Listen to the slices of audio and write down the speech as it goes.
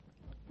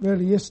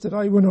really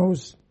yesterday when I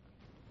was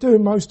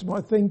doing most of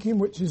my thinking,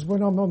 which is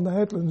when I'm on the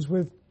headlands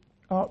with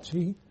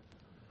Archie.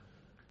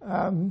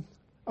 I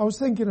was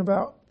thinking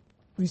about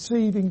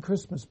receiving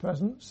Christmas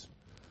presents,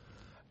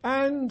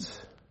 and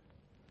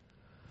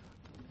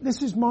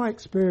this is my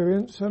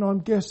experience, and I'm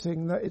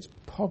guessing that it's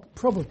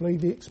probably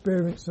the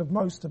experience of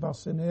most of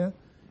us in here,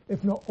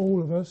 if not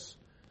all of us.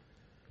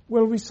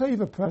 We'll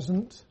receive a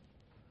present,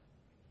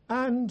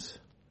 and,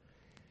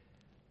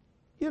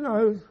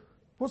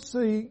 what's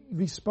the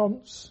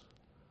response?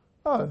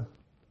 Oh,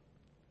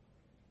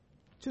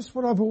 just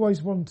what I've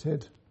always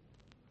wanted.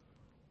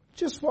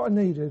 Just what I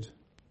needed.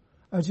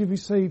 As you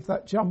receive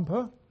that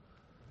jumper,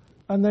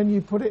 and then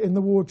you put it in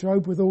the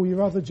wardrobe with all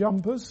your other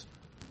jumpers.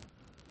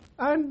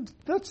 And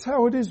that's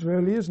how it is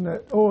really, isn't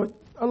it? Or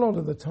a lot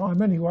of the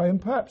time anyway.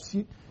 And perhaps,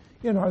 the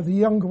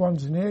younger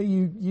ones in here,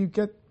 you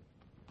get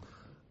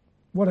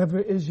whatever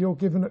it is you're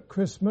given at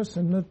Christmas,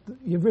 and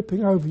you're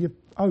ripping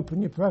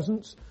open your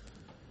presents,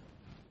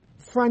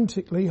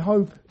 frantically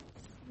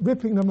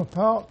ripping them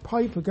apart,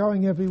 paper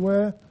going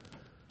everywhere.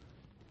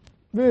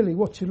 Really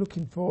what you're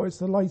looking for is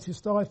the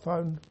latest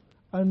iPhone,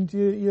 and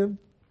you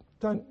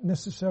don't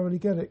necessarily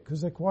get it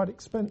because they're quite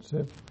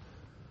expensive.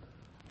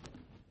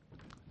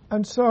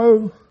 And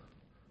so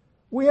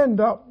we end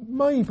up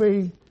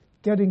maybe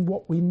getting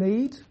what we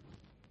need.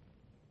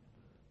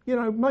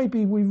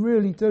 Maybe we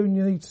really do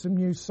need some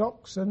new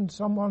socks and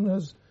someone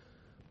has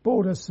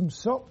bought us some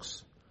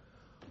socks,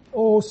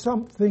 or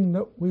something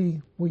that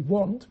we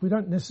want. We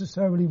don't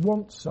necessarily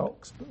want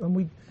socks, and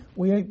we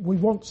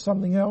want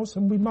something else,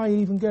 and we may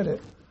even get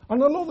it.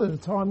 And a lot of the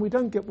time we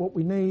don't get what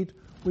we need,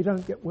 we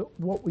don't get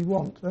what we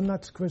want, and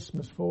that's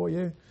Christmas for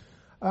you.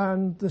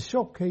 And the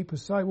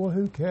shopkeepers say, well,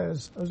 who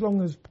cares? As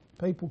long as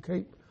people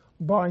keep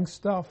buying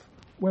stuff,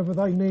 whether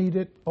they need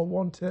it or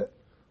want it,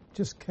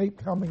 just keep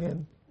coming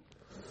in.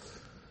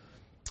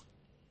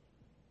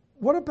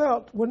 What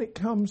about when it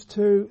comes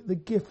to the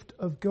gift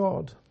of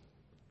God?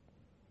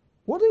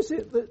 What is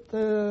it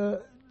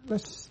that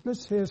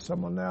let's hear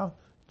someone now.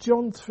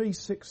 John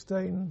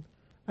 3:16.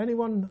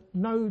 Anyone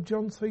know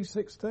John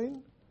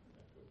 3:16?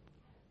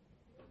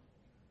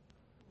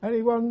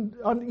 Anyone,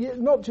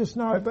 not just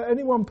know it, but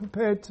anyone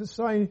prepared to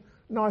say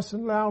nice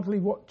and loudly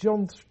what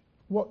John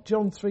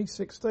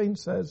 3:16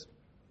 says?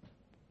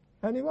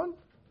 Anyone?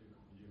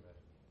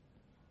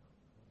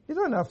 You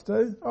don't have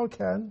to. I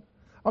can.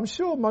 I'm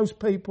sure most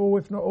people,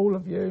 if not all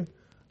of you,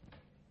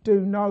 do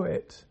know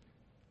it,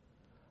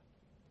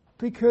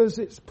 because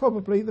it's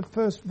probably the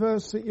first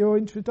verse that you're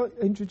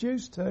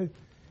introduced to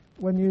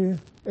when you're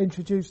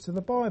introduced to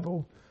the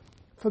Bible.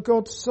 For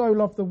God so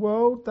loved the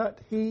world that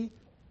He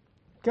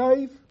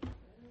gave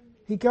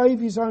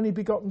His only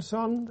begotten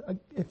Son.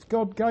 If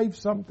God gave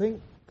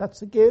something,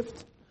 that's a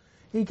gift.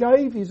 He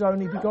gave His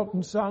only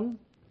begotten Son,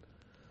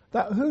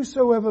 that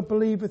whosoever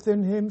believeth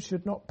in Him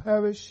should not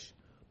perish,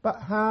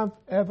 but have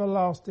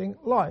everlasting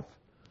life.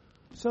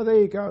 So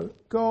there you go.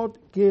 God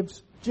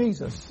gives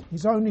Jesus,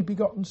 His only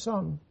begotten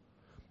Son.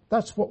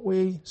 That's what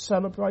we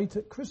celebrate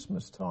at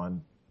Christmas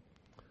time.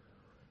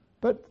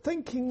 But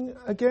thinking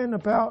again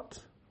about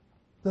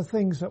the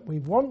things that we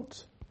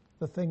want,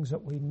 the things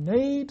that we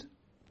need,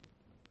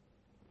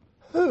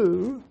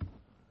 bearing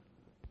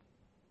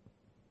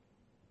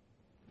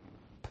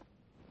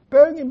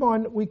in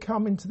mind that we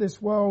come into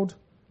this world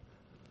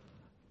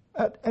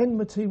at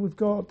enmity with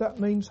God, that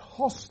means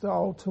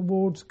hostile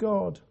towards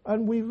God.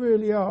 And we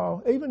really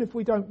are. Even if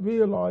we don't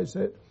realise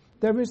it,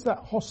 there is that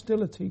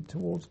hostility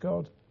towards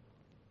God.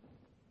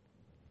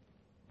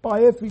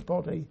 By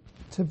everybody,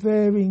 to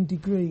varying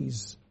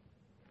degrees.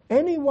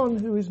 Anyone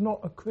who is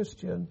not a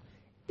Christian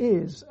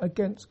is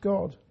against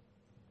God.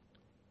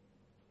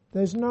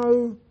 It's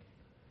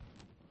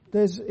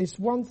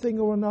one thing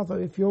or another.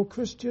 If you're a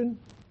Christian,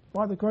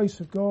 by the grace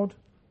of God,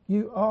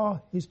 you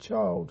are His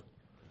child.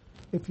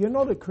 If you're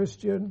not a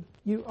Christian,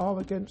 you are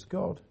against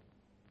God.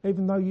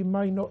 Even though you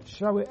may not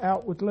show it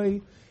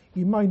outwardly,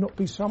 you may not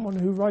be someone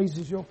who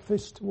raises your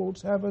fist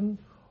towards heaven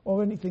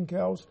or anything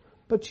else,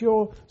 but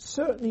you're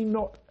certainly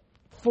not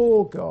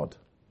for God.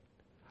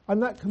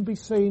 And that can be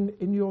seen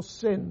in your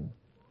sin.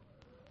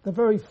 The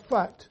very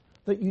fact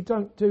that you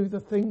don't do the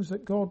things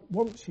that God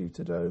wants you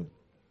to do,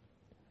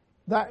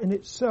 that in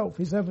itself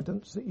is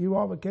evidence that you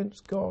are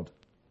against God.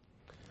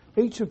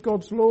 Each of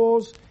God's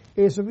laws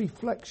is a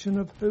reflection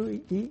of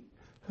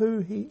who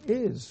He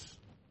is.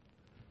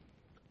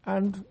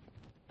 And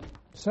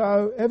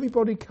so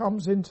everybody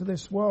comes into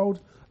this world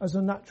as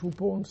a natural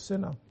born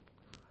sinner.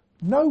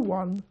 No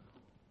one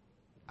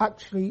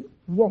actually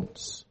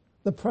wants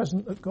the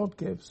present that God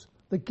gives,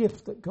 the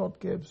gift that God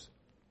gives.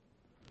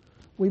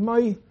 We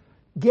may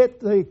get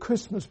the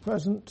Christmas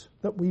present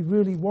that we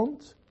really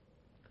want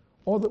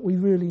or that we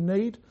really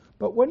need,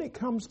 but when it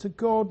comes to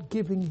God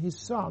giving His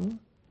Son,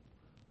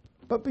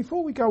 but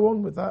before we go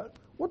on with that,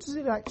 what does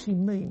it actually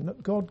mean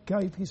that God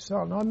gave His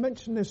Son? I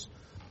mentioned this,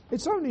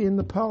 it's only in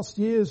the past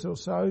years or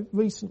so,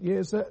 recent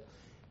years, that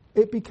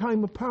it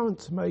became apparent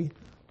to me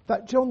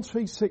that John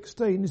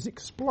 3:16 is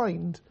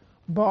explained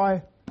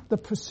by the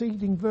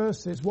preceding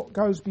verses, what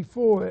goes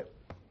before it.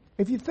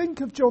 If you think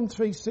of John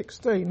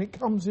 3:16, it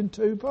comes in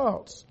two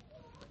parts.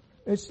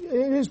 It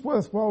is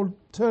worthwhile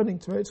turning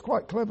to it. It's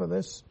quite clever,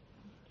 this.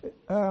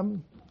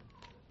 John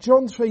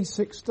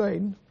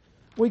 3:16,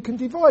 we can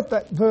divide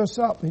that verse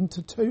up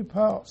into two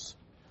parts.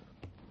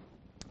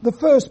 The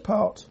first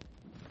part,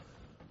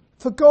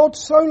 for God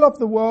so loved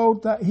the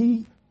world that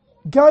he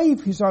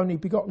gave his only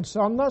begotten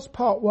Son, that's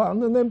part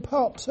one, and then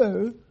part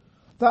two,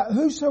 that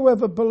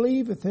whosoever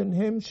believeth in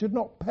him should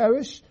not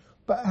perish,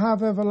 but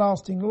have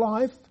everlasting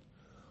life.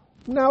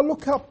 Now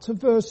look up to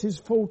verses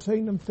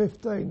 14 and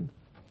 15.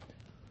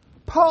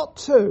 Part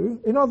two,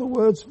 in other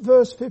words,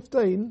 verse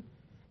 15,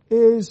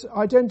 is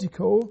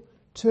identical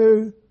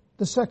to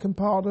the second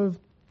part of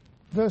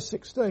verse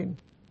 16.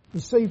 You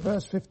see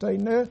verse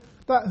 15 there,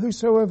 that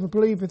whosoever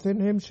believeth in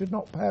him should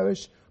not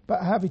perish,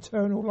 but have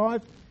eternal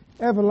life,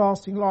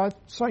 everlasting life,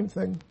 same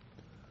thing.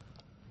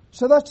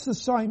 So that's the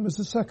same as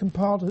the second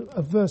part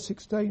of verse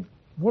 16.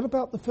 What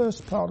about the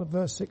first part of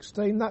verse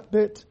 16, that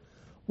bit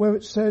where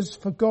it says,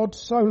 for God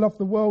so loved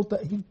the world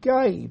that he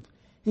gave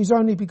his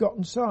only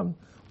begotten Son?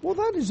 Well,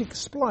 that is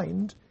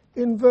explained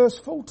in verse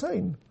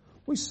 14.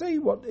 We see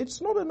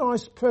it's not a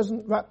nice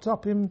present wrapped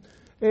up in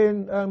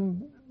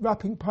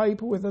wrapping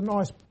paper with a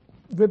nice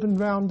ribbon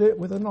round it,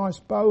 with a nice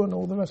bow and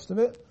all the rest of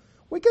it.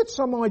 We get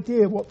some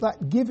idea what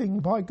that giving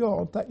by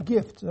God, that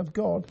gift of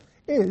God,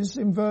 is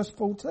in verse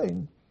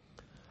 14.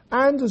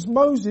 And as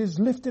Moses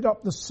lifted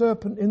up the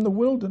serpent in the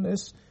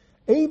wilderness,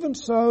 even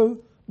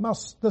so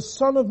must the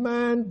Son of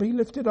Man be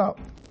lifted up.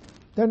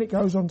 Then it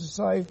goes on to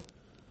say,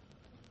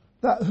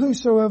 that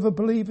whosoever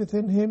believeth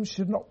in him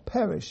should not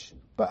perish,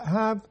 but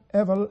have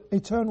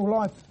eternal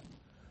life.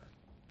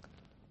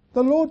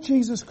 The Lord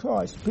Jesus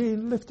Christ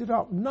being lifted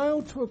up,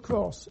 nailed to a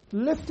cross,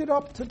 lifted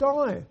up to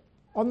die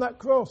on that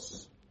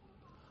cross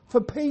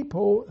for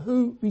people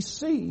who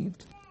receive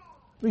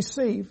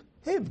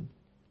him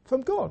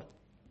from God.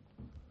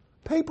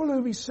 People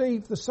who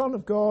receive the Son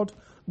of God,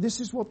 this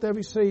is what they're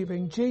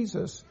receiving.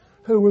 Jesus,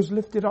 who was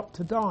lifted up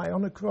to die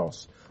on a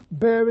cross,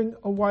 bearing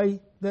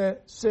away their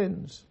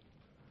sins.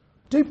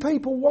 Do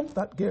people want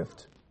that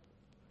gift?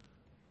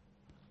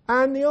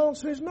 And the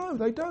answer is no,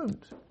 they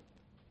don't.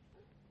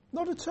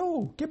 Not at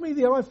all. Give me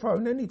the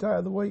iPhone any day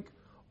of the week,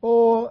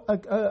 or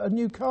a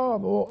new car,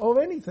 or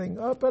anything,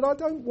 but I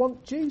don't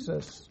want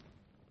Jesus.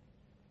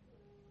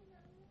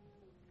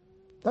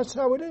 That's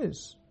how it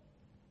is.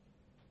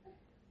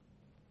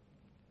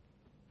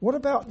 What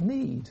about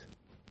need?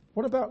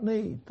 What about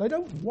need? They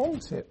don't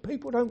want it.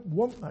 People don't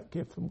want that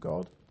gift from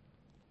God.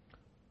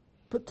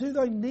 But do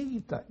they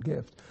need that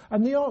gift?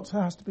 And the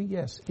answer has to be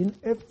yes, in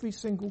every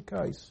single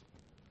case.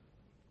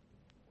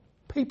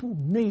 People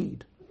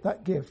need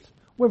that gift,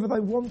 whether they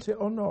want it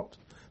or not.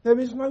 There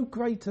is no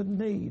greater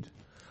need.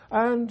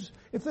 And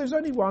if there's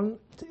anyone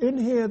in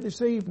here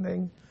this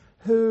evening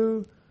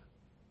who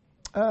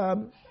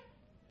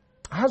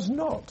has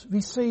not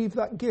received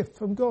that gift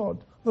from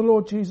God, the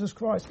Lord Jesus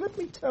Christ, let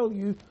me tell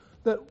you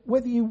that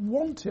whether you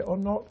want it or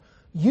not,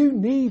 you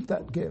need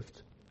that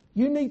gift.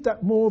 You need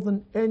that more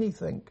than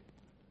anything.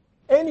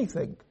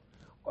 Anything.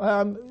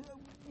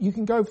 You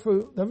can go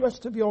through the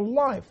rest of your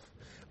life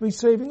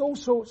receiving all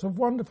sorts of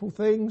wonderful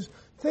things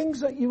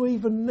that you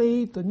even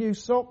need, the new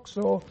socks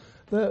or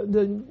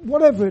the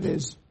whatever it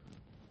is.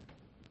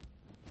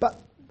 But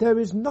there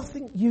is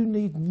nothing you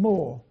need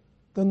more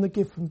than the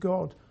gift from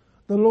God.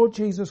 The Lord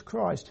Jesus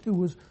Christ, who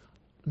was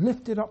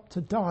lifted up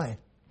to die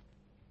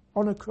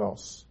on a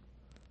cross,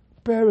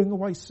 bearing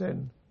away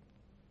sin.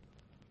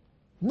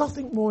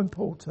 Nothing more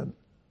important.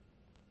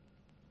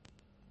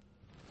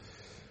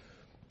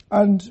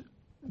 And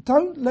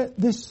don't let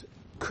this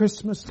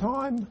Christmas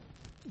time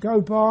go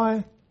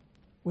by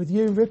with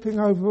you ripping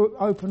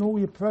open all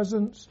your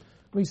presents,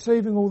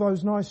 receiving all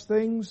those nice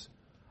things,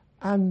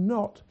 and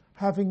not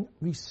having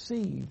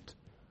received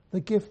the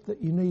gift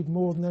that you need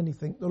more than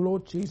anything, the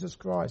Lord Jesus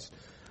Christ.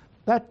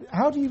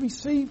 How do you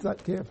receive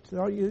that gift?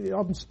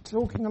 I'm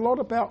talking a lot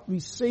about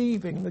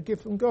receiving the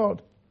gift from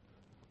God.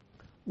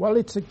 Well,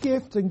 it's a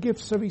gift, and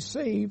gifts are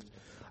received,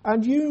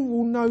 and you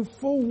will know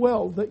full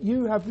well that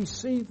you have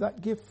received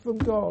that gift from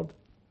God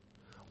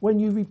when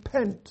you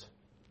repent,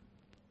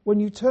 when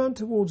you turn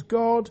towards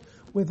God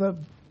with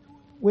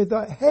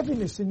a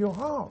heaviness in your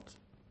heart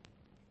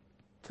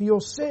for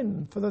your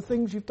sin, for the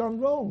things you've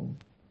done wrong,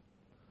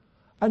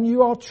 and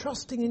you are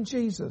trusting in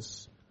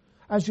Jesus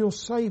as your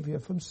Saviour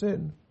from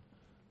sin.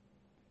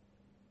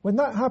 When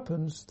that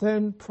happens,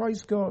 then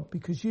praise God,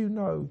 because you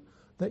know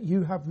that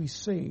you have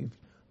received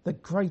the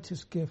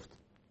greatest gift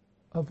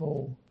of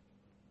all.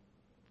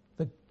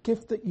 The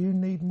gift that you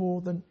need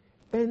more than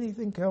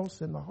anything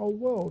else in the whole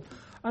world.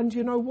 And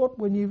you know what?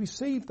 When you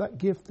receive that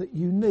gift that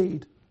you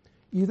need,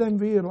 you then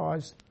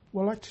realise,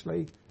 well,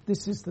 actually,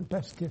 this is the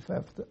best gift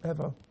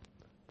ever.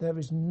 There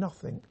is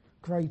nothing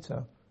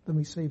greater than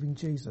receiving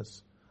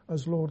Jesus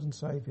as Lord and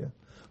Saviour.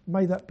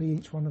 May that be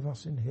each one of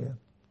us in here.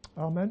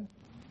 Amen.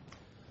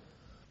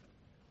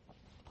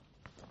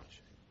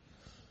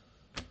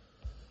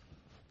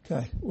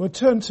 Okay, we'll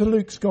turn to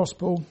Luke's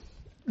Gospel,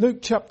 Luke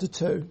chapter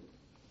 2,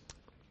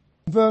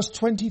 verse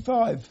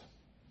 25.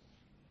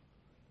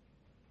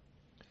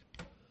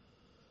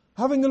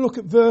 Having a look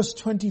at verse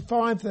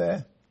 25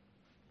 there,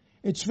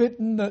 it's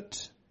written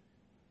that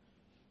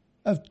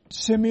of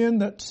Simeon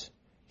that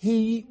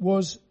he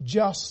was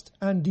just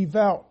and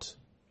devout.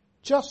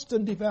 Just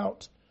and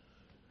devout.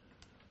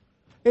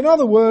 In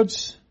other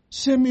words,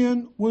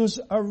 Simeon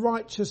was a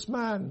righteous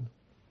man.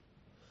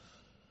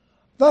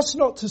 That's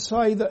not to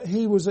say that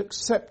he was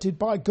accepted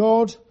by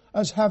God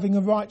as having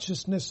a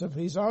righteousness of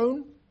his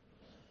own.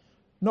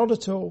 Not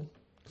at all.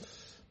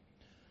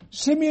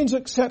 Simeon's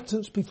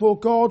acceptance before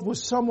God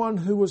was someone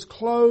who was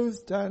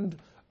clothed and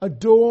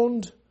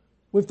adorned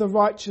with the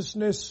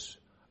righteousness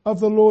of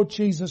the Lord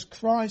Jesus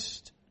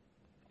Christ,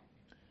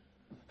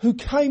 who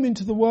came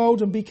into the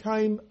world and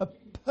became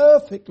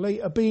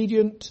perfectly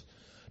obedient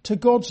to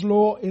God's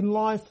law in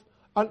life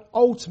and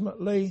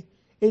ultimately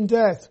in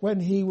death when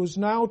he was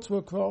nailed to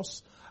a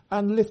cross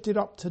and lifted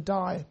up to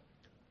die,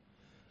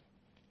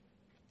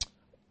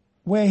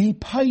 where he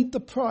paid the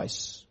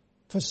price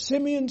for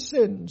Simeon's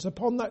sins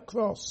upon that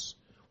cross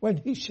when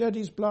he shed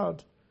his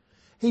blood.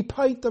 He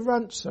paid the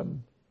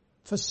ransom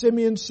for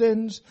Simeon's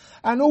sins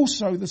and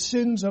also the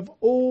sins of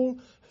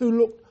all who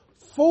look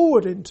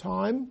forward in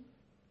time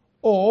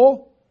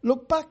or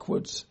look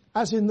backwards,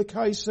 as in the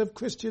case of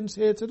Christians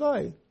here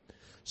today.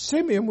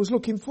 Simeon was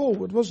looking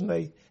forward, wasn't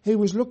he? He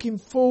was looking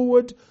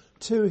forward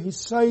to his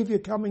Saviour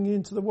coming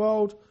into the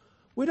world.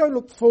 We don't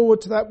look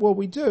forward to that, well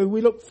we do.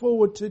 We look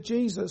forward to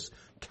Jesus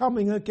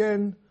coming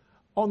again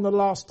on the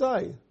last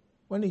day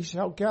when he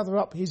shall gather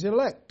up his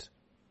elect.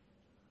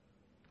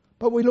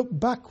 But we look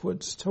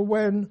backwards to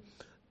when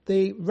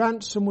the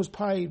ransom was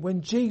paid,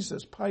 when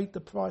Jesus paid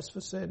the price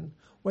for sin,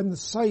 when the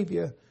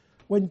Saviour,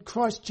 when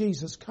Christ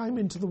Jesus came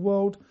into the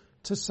world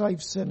to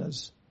save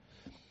sinners.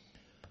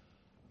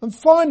 And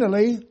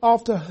finally,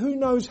 after who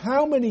knows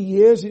how many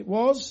years it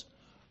was,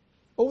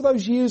 all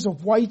those years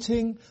of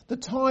waiting, the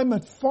time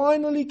had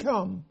finally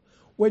come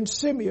when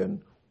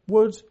Simeon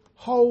would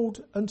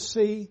hold and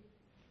see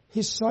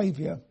his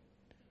Saviour.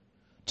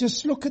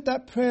 Just look at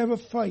that prayer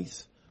of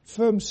faith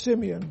from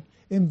Simeon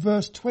in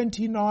verse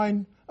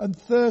 29 and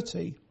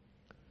 30.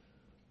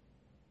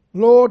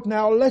 Lord,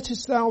 now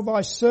lettest thou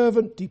thy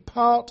servant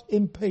depart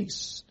in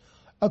peace,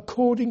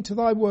 according to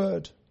thy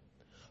word.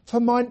 For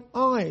mine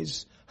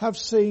eyes have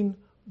seen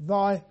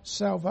thy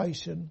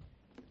salvation.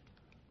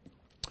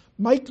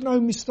 Make no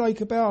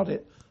mistake about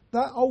it.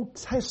 That Old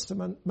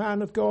Testament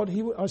man of God,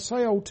 I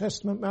say Old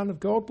Testament man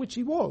of God, which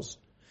he was.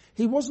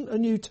 He wasn't a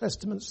New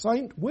Testament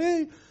saint.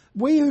 We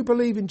who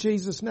believe in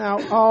Jesus now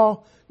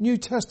are New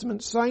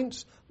Testament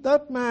saints.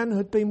 That man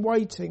had been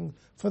waiting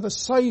for the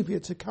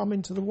Saviour to come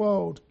into the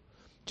world,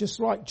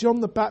 just like John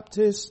the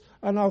Baptist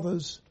and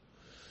others.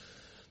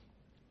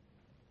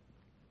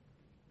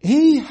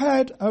 He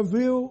had a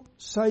real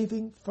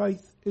saving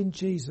faith in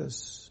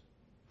Jesus.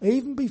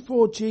 Even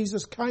before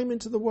Jesus came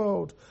into the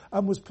world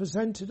and was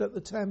presented at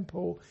the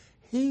temple,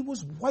 he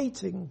was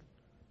waiting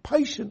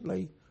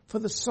patiently for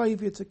the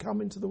Saviour to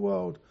come into the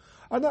world.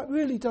 And that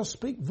really does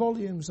speak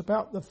volumes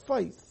about the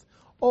faith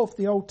of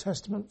the Old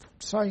Testament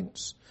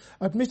saints.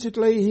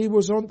 Admittedly, it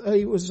was almost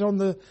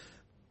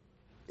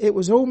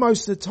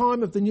the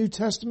time of the New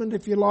Testament,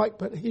 if you like,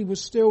 but he was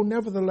still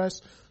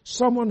nevertheless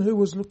someone who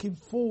was looking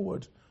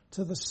forward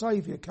to the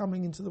Saviour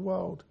coming into the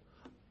world.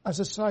 As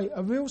I say,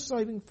 a real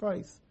saving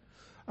faith.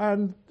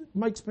 And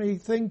makes me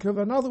think of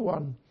another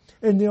one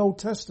in the Old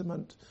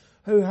Testament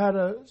who had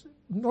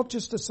not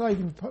just a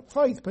saving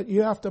faith, but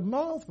you have to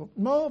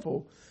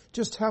marvel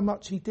just how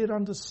much he did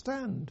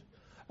understand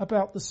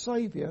about the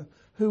Saviour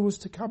who was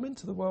to come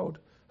into the world.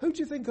 Who do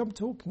you think I'm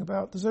talking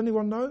about? Does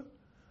anyone know?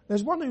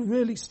 There's one who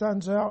really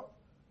stands out.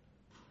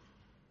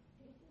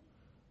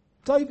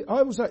 David,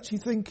 I was actually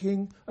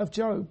thinking of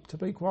Job, to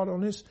be quite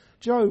honest.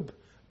 Job,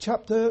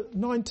 chapter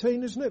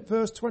 19, isn't it?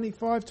 Verse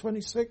 25,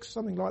 26,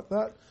 something like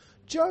that.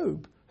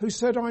 Job, who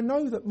said, I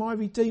know that my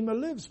Redeemer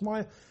lives,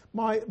 my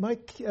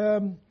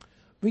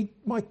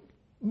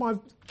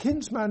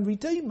kinsman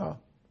Redeemer.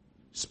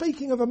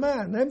 Speaking of a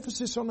man,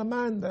 emphasis on a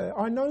man there.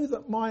 I know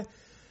that my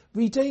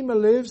Redeemer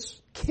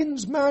lives,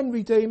 kinsman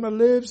Redeemer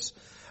lives,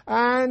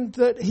 and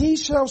that he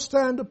shall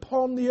stand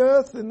upon the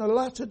earth in the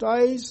latter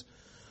days,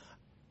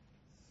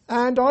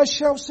 and I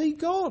shall see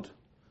God.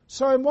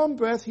 So in one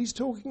breath, he's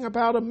talking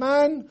about a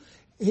man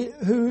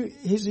who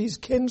is his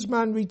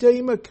kinsman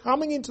Redeemer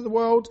coming into the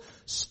world,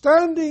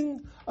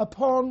 standing up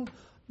in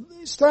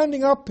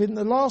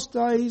the last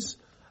days,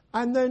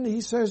 and then he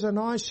says, and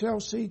I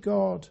shall see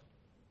God.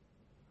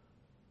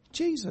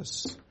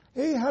 Jesus,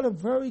 he had a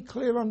very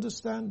clear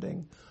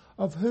understanding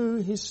of who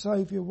his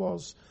Saviour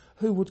was,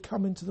 who would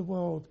come into the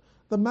world,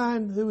 the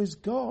man who is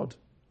God.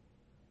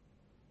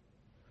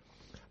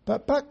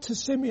 But back to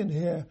Simeon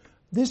here,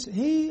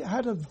 he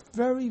had a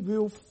very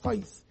real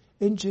faith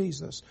in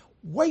Jesus,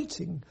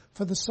 waiting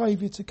for the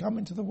Saviour to come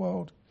into the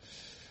world.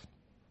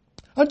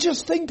 And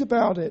just think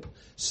about it.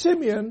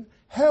 Simeon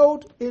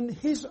held in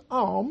his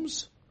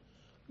arms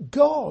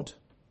God,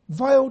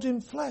 veiled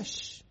in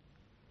flesh,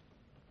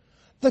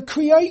 the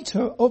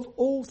Creator of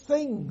all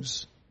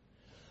things.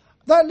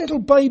 That little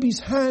baby's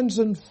hands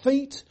and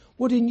feet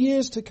would in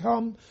years to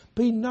come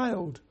be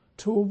nailed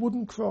to a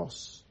wooden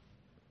cross.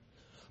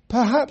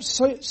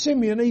 Perhaps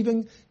Simeon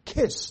even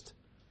kissed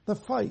the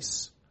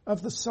face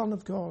of the Son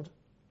of God.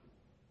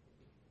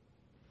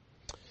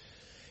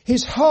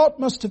 His heart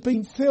must have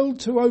been filled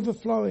to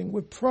overflowing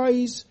with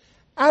praise,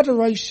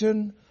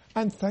 adoration,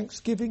 and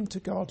thanksgiving to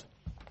God.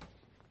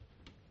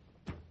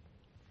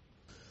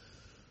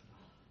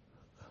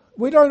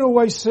 We don't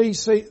always see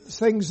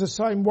things the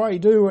same way,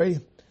 do we?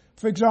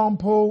 For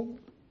example,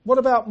 what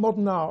about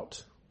modern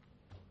art?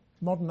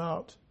 Modern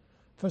art.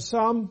 For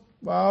some,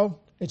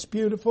 well, it's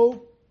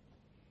beautiful.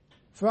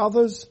 For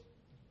others,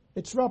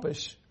 it's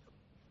rubbish.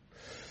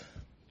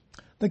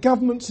 The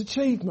government's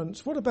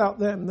achievements, what about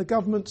them? The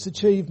government's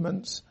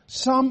achievements.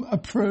 Some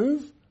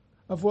approve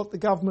of what the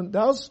government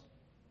does,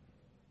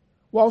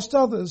 whilst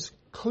others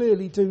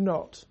clearly do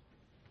not.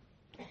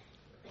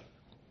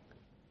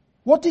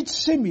 What did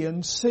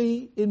Simeon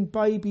see in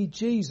baby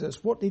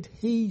Jesus? What did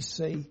he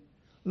see?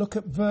 Look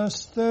at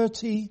verse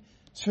 30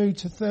 through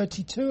to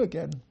 32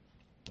 again.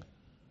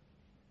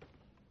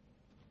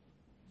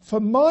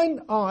 For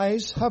mine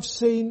eyes have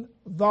seen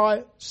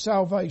thy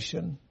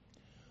salvation,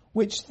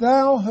 which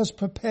thou hast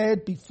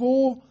prepared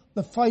before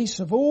the face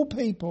of all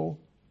people,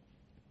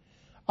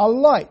 a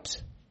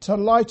light to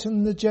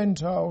lighten the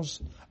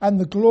Gentiles and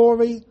the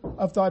glory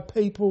of thy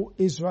people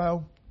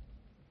Israel.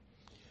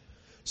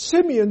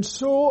 Simeon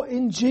saw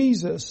in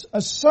Jesus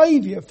a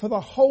saviour for the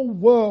whole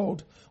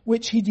world,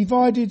 which he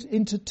divided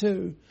into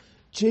two.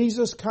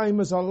 Jesus came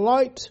as a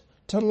light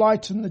to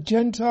lighten the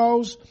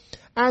Gentiles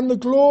and the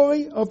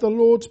glory of the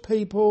Lord's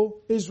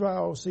people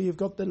Israel. So you've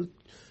got a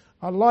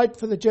light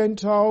for the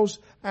Gentiles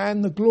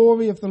and the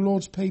glory of the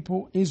Lord's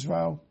people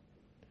Israel.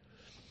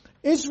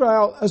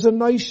 Israel as a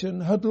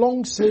nation had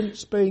long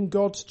since been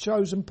God's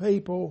chosen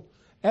people.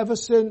 Ever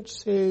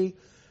since he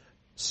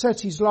set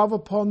his love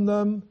upon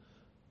them,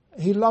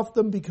 he loved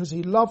them because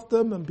he loved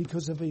them and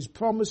because of his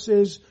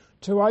promises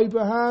to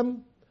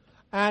Abraham,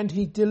 and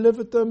he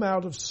delivered them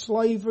out of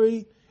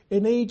slavery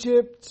in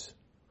Egypt.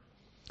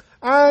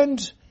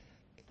 And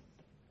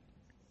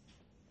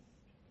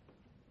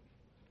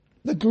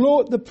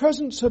the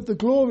presence of the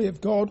glory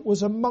of God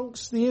was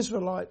amongst the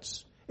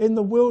Israelites in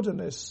the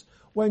wilderness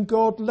when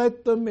God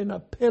led them in a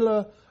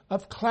pillar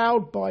of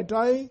cloud by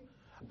day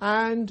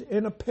and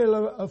in a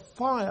pillar of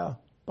fire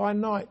by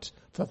night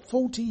for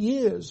 40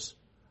 years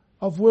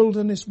of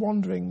wilderness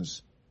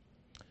wanderings.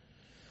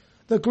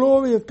 The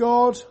glory of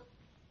God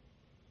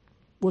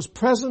was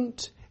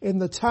present in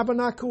the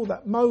tabernacle,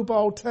 that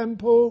mobile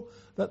temple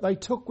that they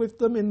took with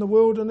them in the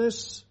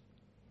wilderness.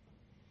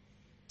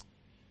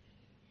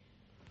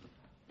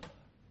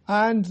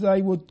 And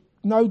they would,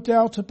 no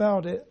doubt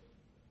about it,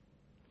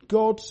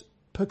 God's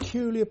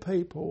peculiar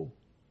people,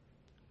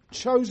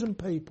 chosen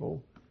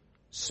people,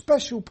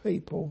 special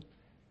people,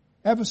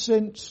 ever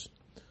since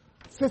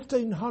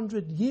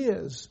 1500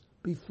 years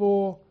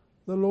before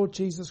the Lord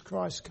Jesus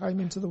Christ came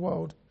into the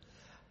world.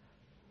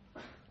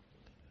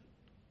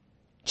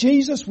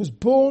 Jesus was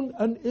born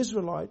an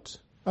Israelite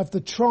of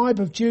the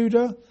tribe of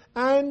Judah,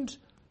 and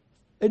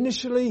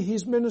initially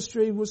his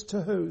ministry was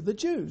to who? The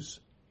Jews.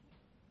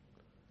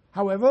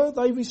 However,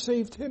 they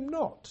received him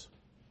not.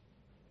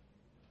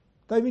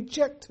 They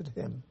rejected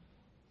him.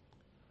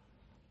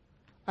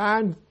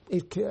 And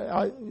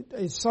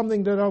it's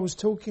something that I was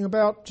talking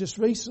about just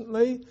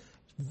recently.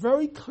 It's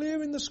very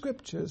clear in the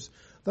scriptures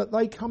that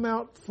they come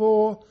out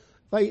for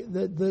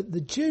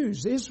the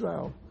Jews,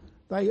 Israel.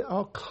 They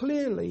are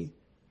clearly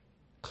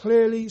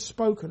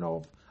spoken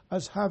of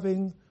as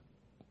having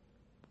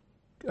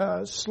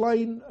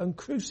slain and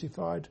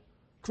crucified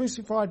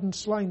and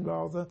slain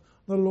rather,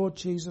 the Lord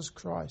Jesus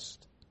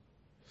Christ.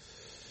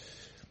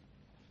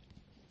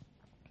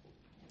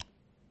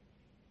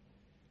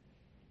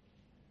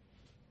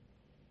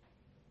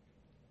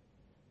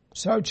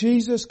 So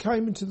Jesus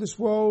came into this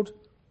world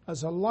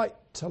as a light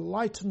to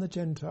lighten the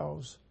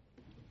Gentiles.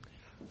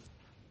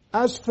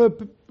 As for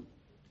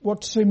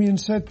what Simeon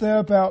said there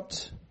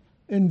about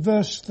in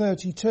verse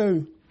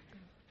 32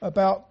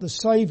 about the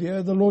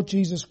Saviour, the Lord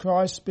Jesus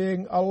Christ,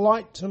 being a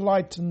light to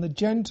lighten the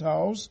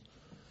Gentiles,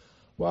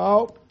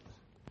 well,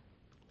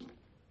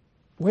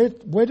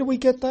 where do we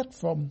get that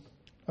from?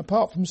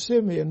 Apart from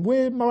Simeon,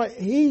 where might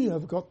he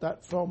have got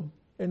that from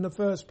in the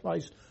first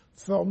place?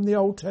 From the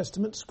Old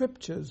Testament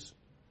scriptures.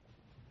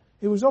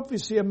 He was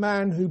obviously a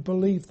man who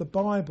believed the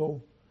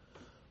Bible.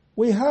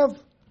 We have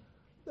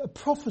a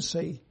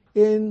prophecy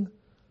in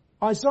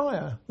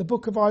Isaiah, the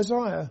book of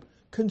Isaiah,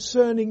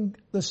 concerning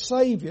the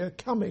Saviour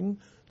coming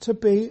to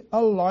be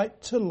a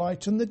light to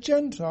lighten the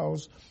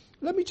Gentiles.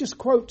 Let me just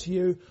quote to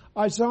you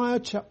Isaiah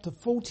chapter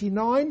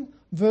 49,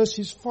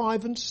 verses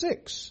 5 and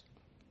 6.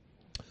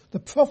 The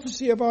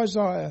prophecy of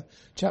Isaiah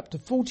chapter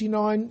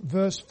 49,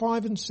 verse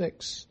 5 and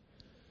 6.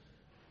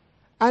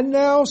 And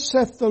now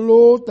saith the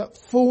Lord that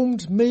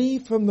formed me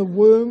from the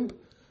womb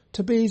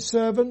to be his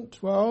servant.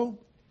 Well,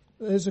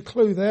 there's a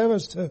clue there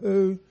as to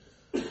who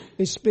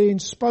is being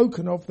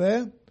spoken of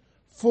there.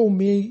 Formed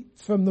me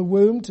from the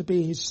womb to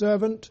be his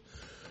servant,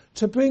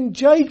 to bring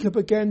Jacob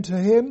again to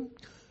him,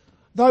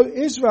 Though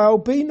Israel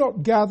be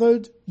not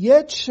gathered,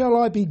 yet shall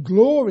I be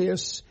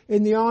glorious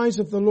in the eyes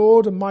of the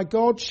Lord, and my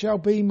God shall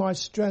be my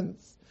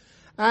strength.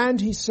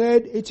 And he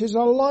said, it is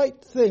a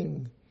light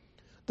thing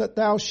that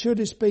thou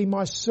shouldest be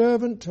my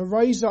servant to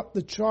raise up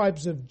the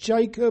tribes of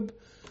Jacob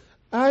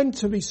and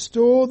to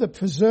restore the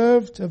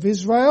preserved of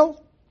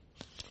Israel.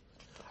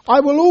 I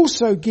will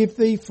also give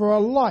thee for a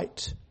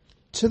light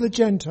to the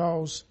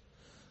Gentiles,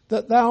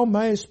 that thou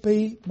mayest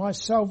be my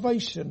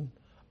salvation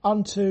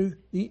unto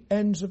the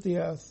ends of the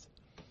earth.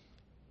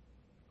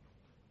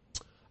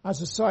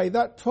 As I say,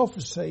 that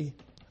prophecy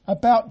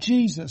about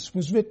Jesus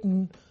was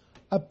written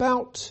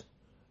about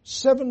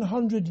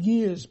 700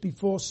 years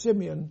before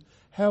Simeon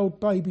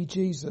held baby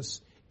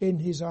Jesus in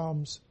his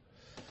arms.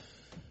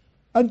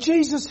 And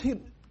Jesus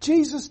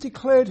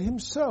declared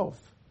himself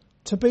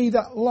to be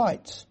that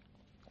light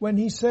when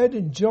he said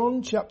in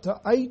John chapter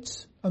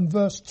 8 and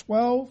verse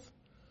 12,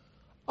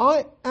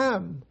 I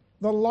am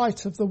the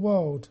light of the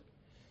world.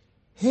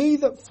 He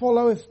that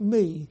followeth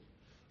me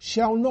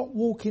shall not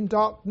walk in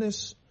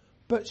darkness,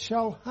 but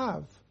shall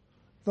have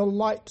the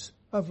light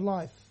of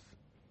life.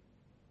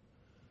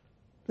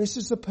 This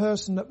is the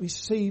person that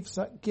receives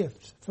that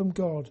gift from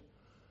God.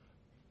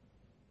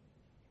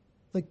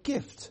 The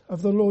gift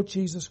of the Lord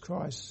Jesus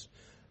Christ.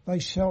 They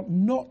shall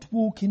not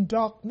walk in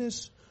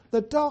darkness,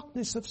 the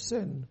darkness of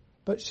sin,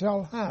 but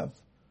shall have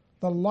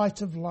the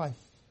light of life.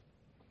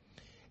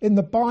 In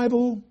the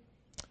Bible,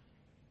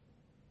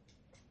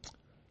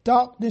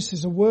 darkness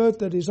is a word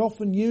that is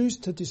often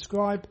used to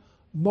describe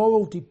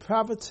moral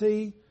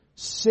depravity,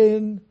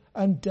 sin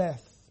and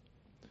death.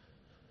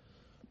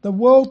 The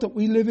world that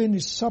we live in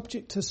is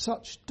subject to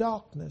such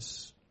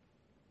darkness.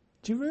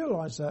 Do you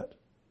realise that?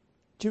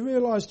 Do you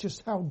realise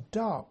just how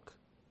dark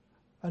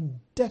and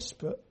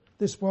desperate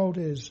this world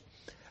is?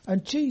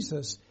 And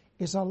Jesus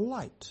is a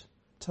light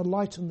to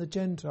lighten the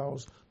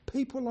Gentiles,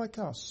 people like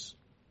us.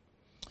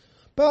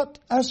 But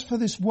as for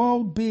this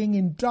world being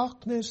in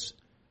darkness,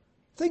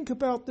 think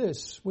about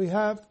this. We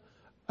have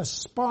a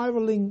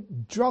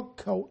spiralling drug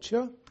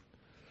culture.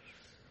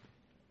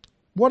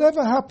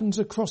 Whatever happens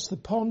across the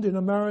pond in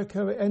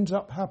America, it ends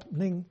up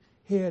happening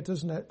here,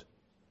 doesn't it?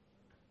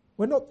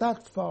 We're not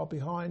that far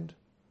behind.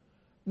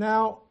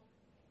 Now,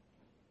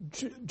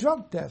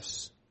 drug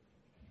deaths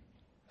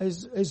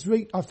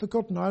I've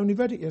forgotten, I only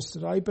read it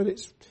yesterday, but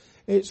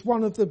it's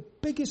one of the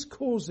biggest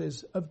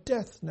causes of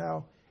death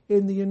now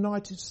in the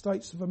United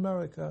States of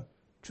America,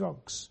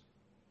 drugs.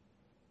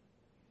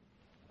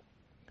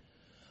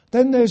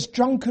 Then there's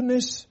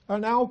drunkenness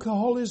and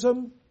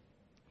alcoholism.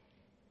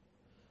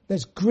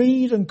 There's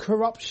greed and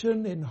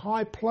corruption in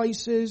high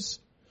places,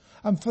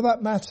 and for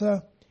that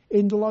matter,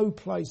 in low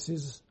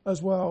places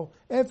as well.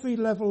 Every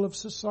level of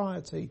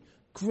society,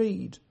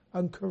 greed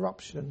and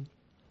corruption.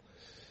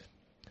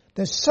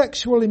 There's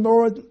sexual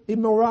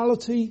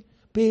immorality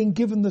being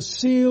given the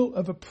seal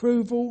of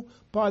approval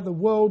by the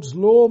world's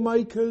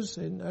lawmakers,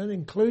 and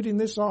including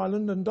this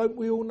island, and don't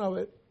we all know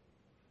it?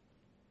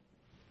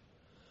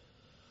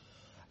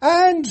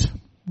 And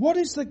what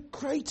is the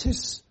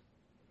greatest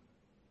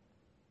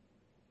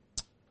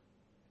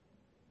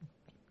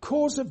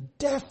cause of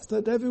death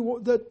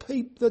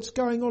that's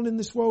going on in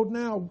this world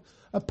now,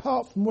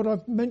 apart from what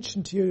I've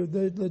mentioned to you,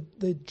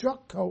 the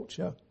drug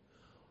culture?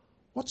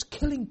 What's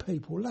killing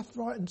people left,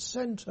 right and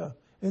centre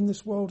in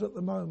this world at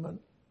the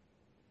moment?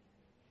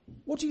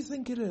 What do you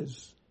think it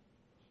is?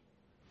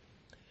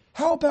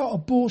 How about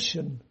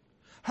abortion?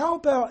 How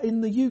about in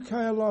the UK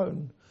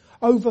alone,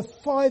 over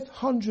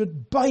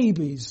 500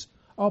 babies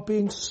are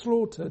being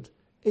slaughtered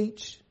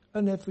each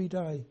and every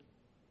day?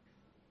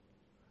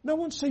 No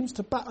one seems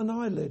to bat an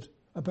eyelid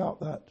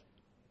about that.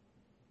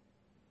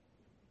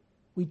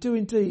 We do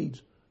indeed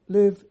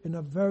live in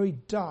a very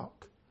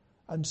dark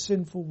and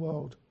sinful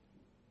world.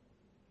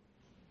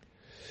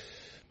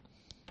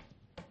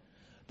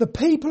 The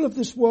people of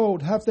this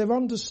world have their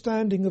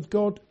understanding of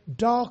God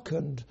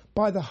darkened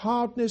by the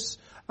hardness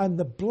and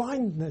the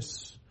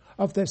blindness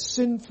of their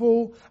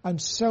sinful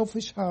and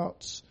selfish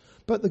hearts.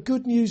 But the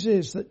good news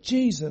is that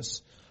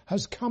Jesus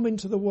has come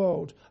into the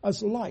world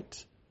as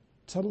light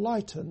to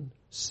lighten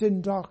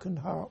sin-darkened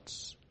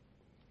hearts.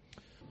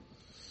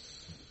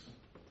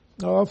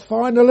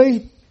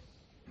 Finally,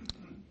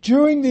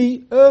 during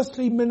the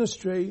earthly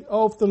ministry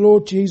of the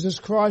Lord Jesus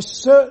Christ,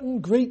 certain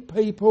Greek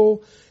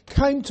people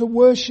came to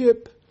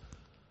worship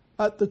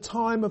at the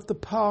time of the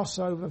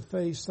Passover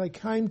feast. They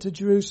came to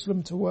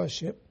Jerusalem to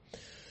worship.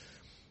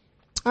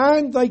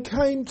 And they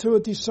came to a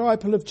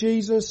disciple of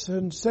Jesus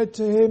and said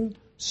to him,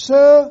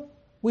 "Sir,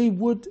 we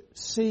would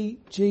see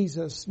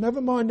Jesus. Never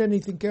mind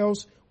anything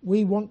else.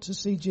 We want to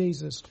see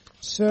Jesus.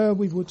 Sir,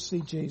 we would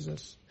see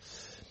Jesus."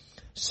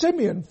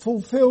 Simeon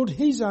fulfilled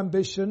his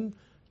ambition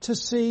to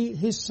see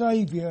his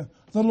Saviour,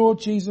 the Lord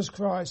Jesus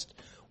Christ,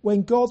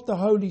 when God the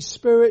Holy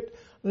Spirit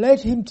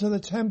led him to the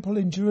temple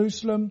in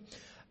Jerusalem,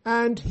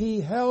 and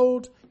he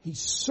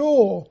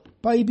saw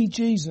baby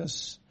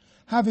Jesus,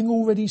 having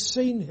already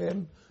seen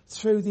him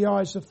through the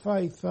eyes of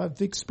faith.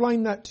 I've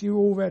explained that to you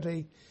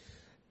already.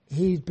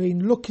 He'd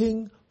been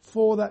looking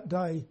for that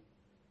day,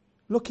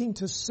 looking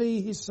to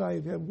see his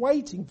Saviour,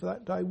 waiting for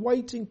that day,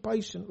 waiting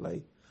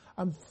patiently.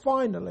 And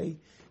finally,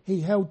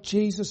 he held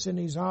Jesus in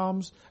his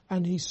arms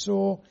and he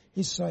saw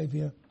his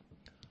Saviour.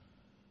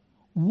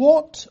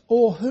 What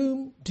or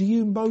whom do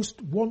you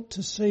most want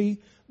to see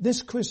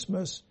this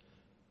Christmas?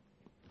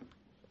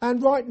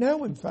 And right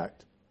now, in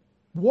fact,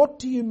 what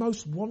do you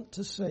most want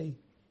to see?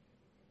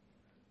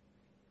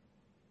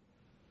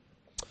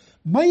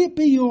 May it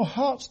be your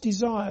heart's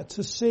desire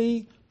to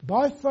see,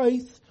 by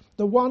faith,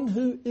 the one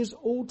who is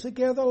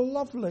altogether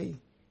lovely.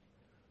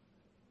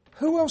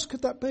 Who else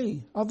could that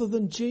be other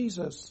than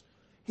Jesus?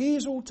 He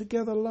is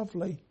altogether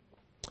lovely.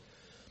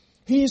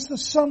 He is the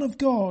Son of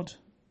God.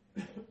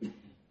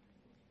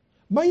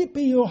 May it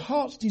be your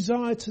heart's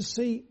desire to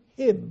see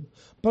him,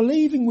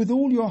 believing with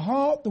all your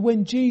heart that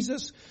when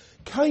Jesus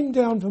came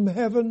down from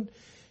heaven,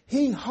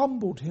 he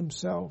humbled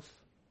himself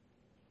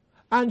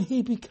and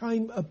he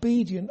became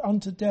obedient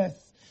unto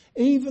death,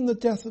 even the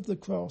death of the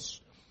cross,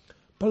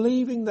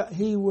 believing that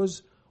he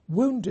was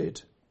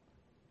wounded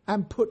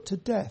and put to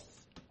death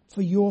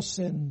for your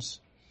sins.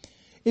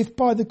 If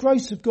by the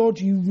grace of God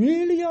you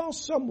really are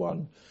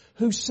someone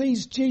who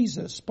sees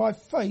Jesus by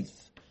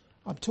faith,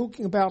 I'm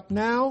talking about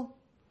now,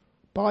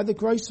 by the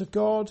grace of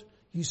God,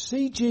 you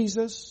see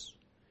Jesus,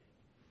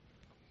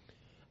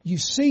 you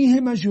see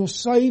him as your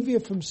Saviour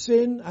from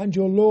sin and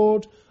your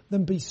Lord,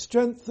 then be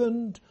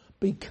strengthened,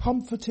 be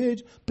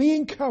comforted, be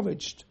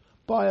encouraged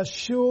by a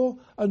sure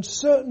and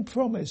certain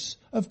promise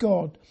of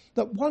God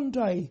that one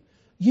day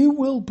you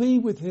will be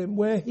with him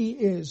where he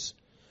is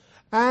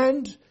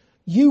and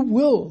you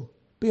will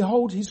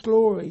behold his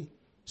glory.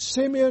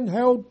 Simeon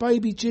held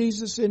baby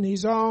Jesus in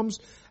his arms.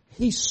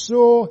 He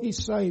saw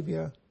his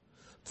Saviour.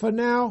 For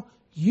now,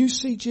 you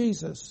see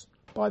Jesus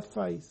by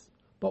faith.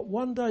 But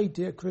one day,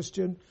 dear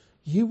Christian,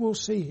 you will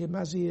see him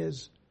as he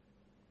is,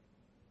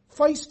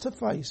 face to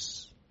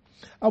face.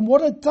 And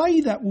what a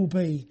day that will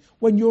be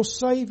when your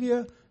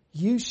Saviour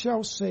you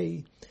shall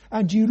see,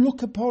 and you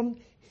look upon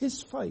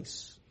his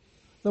face,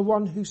 the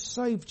one who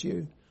saved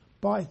you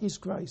by his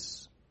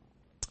grace.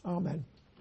 Amen.